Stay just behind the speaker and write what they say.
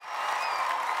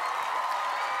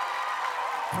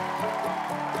We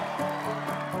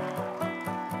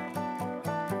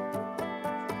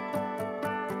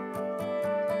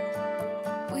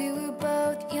were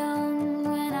both young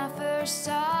when I first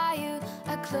saw you.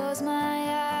 I close my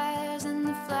eyes and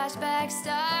the flashback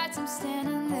starts. I'm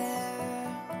standing